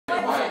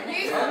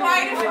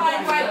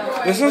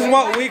This is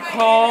what we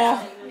call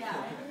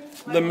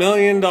the $1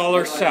 million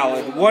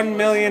salad. $1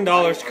 million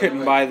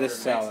couldn't buy this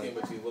salad.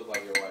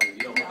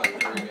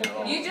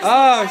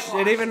 Oh,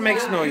 it even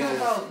makes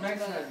noises.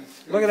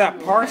 Look at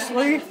that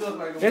parsley.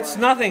 It's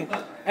nothing.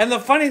 And the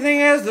funny thing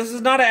is, this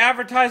is not an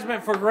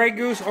advertisement for Grey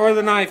Goose or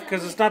the knife,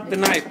 because it's not the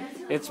knife.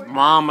 It's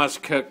Mama's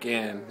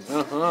cooking. See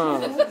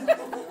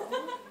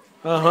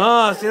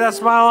that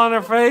smile on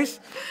her face?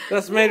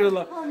 That's made with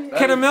love.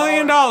 Can $1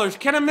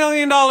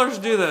 million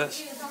do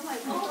this?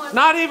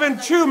 Not even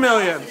 2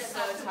 million.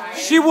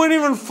 She wouldn't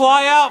even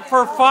fly out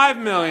for 5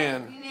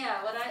 million.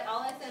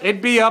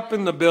 It'd be up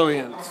in the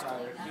billions.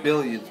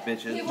 Billions,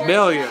 bitches.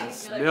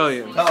 Billions.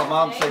 Billions. Tell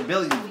Mom, say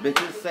billions,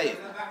 bitches. Say it.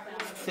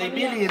 Say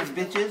billions,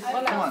 bitches.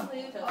 Come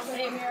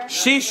on.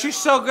 She's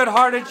so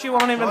good-hearted, she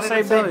won't even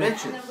say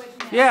billions.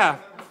 Bitches. Yeah.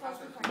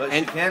 But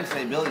she can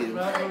say billions.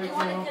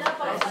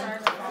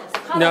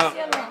 No,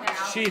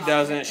 she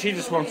doesn't. She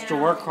just wants to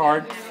work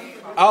hard.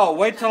 Oh,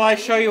 wait till I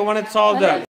show you when it's all done.